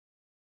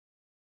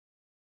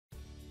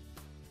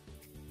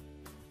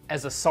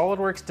As a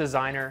SOLIDWORKS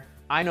designer,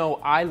 I know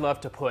I love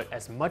to put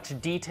as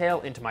much detail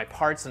into my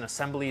parts and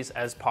assemblies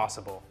as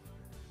possible.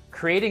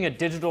 Creating a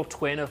digital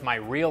twin of my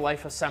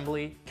real-life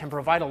assembly can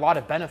provide a lot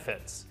of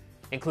benefits,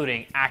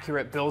 including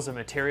accurate bills of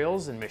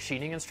materials and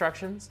machining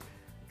instructions,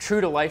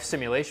 true-to-life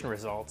simulation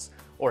results,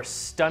 or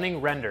stunning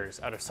renders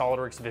out of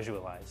SOLIDWORKS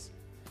Visualize.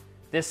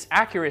 This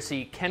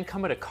accuracy can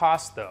come at a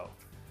cost though.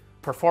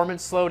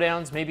 Performance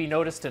slowdowns may be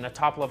noticed in a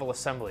top-level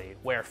assembly,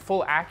 where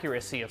full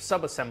accuracy of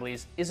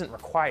sub-assemblies isn't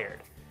required.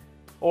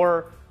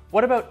 Or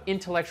what about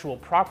intellectual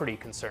property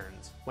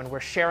concerns when we're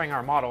sharing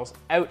our models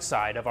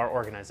outside of our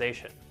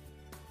organization?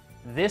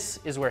 This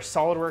is where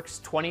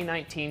SOLIDWORKS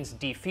 2019's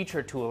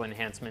Defeature tool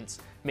enhancements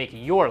make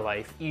your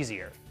life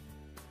easier.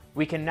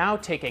 We can now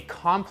take a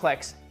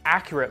complex,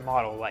 accurate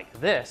model like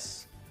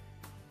this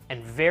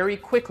and very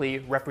quickly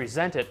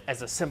represent it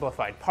as a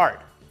simplified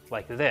part,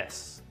 like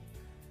this.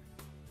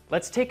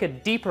 Let's take a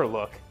deeper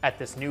look at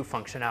this new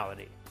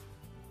functionality.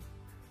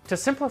 To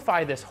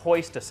simplify this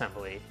hoist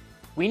assembly,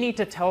 we need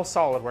to tell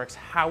SOLIDWORKS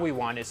how we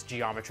want its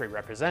geometry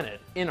represented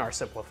in our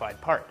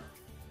simplified part.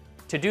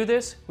 To do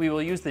this, we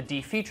will use the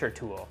Defeature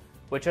tool,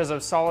 which as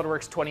of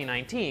SOLIDWORKS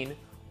 2019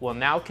 will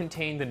now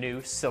contain the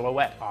new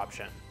Silhouette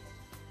option.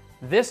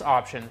 This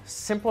option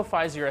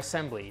simplifies your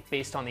assembly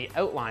based on the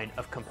outline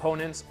of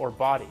components or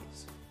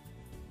bodies.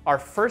 Our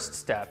first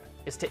step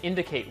is to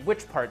indicate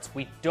which parts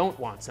we don't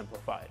want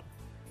simplified.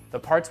 The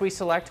parts we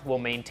select will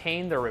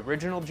maintain their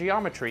original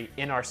geometry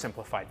in our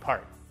simplified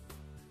part.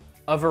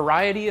 A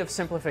variety of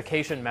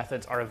simplification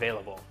methods are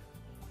available.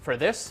 For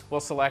this,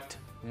 we'll select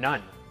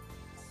None.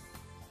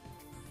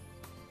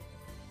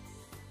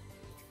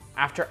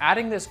 After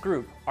adding this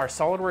group, our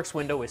SOLIDWORKS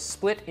window is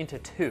split into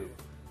two,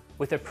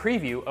 with a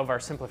preview of our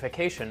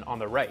simplification on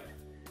the right.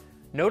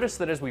 Notice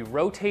that as we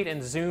rotate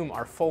and zoom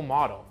our full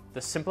model,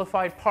 the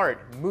simplified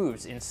part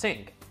moves in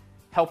sync,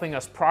 helping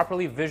us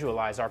properly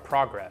visualize our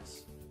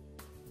progress.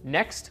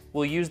 Next,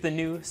 we'll use the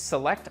new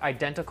Select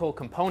Identical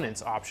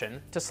Components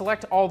option to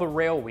select all the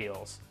rail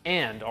wheels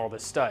and all the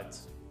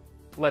studs.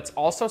 Let's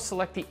also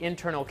select the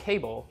internal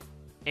cable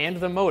and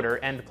the motor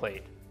end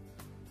plate.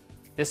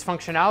 This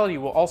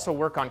functionality will also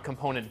work on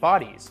component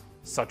bodies,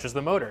 such as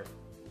the motor.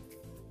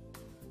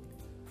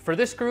 For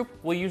this group,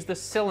 we'll use the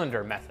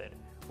cylinder method,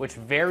 which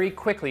very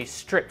quickly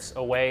strips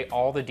away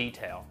all the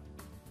detail.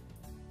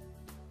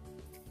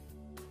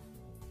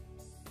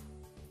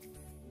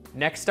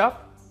 Next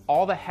up,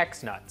 all the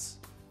hex nuts,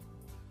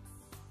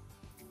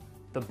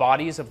 the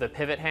bodies of the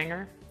pivot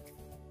hanger,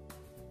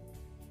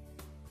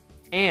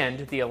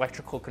 and the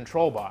electrical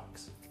control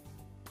box.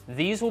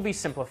 These will be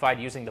simplified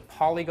using the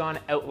polygon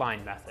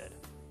outline method.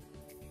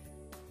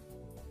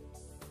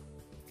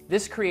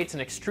 This creates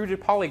an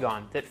extruded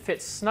polygon that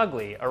fits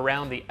snugly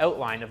around the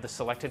outline of the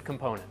selected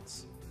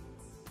components.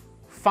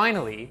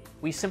 Finally,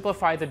 we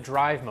simplify the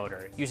drive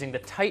motor using the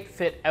tight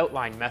fit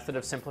outline method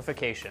of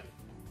simplification.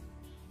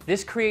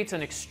 This creates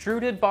an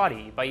extruded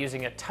body by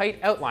using a tight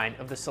outline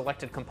of the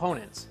selected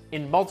components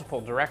in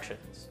multiple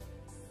directions.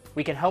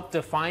 We can help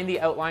define the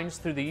outlines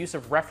through the use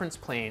of reference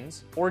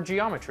planes or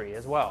geometry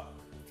as well.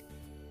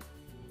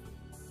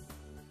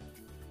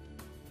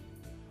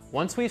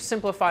 Once we've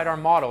simplified our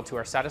model to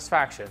our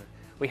satisfaction,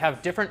 we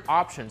have different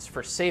options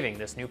for saving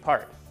this new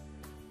part.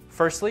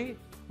 Firstly,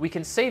 we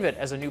can save it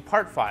as a new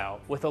part file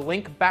with a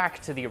link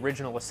back to the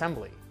original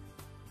assembly.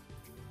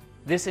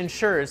 This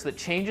ensures that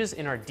changes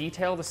in our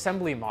detailed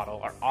assembly model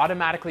are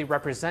automatically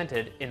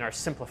represented in our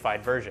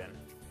simplified version.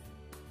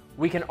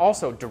 We can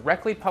also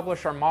directly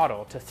publish our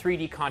model to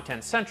 3D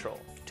Content Central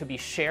to be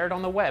shared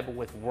on the web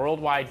with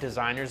worldwide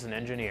designers and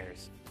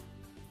engineers.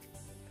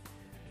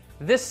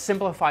 This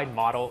simplified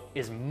model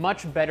is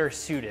much better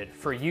suited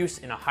for use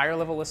in a higher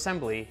level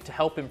assembly to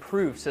help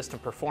improve system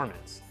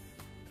performance.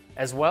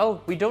 As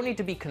well, we don't need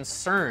to be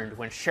concerned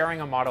when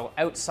sharing a model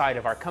outside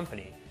of our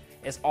company,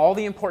 as all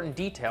the important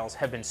details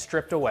have been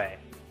stripped away.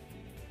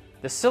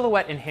 The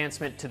Silhouette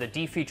enhancement to the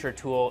Defeature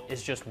tool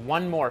is just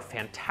one more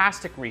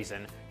fantastic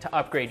reason to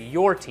upgrade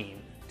your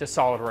team to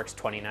SOLIDWORKS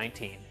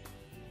 2019.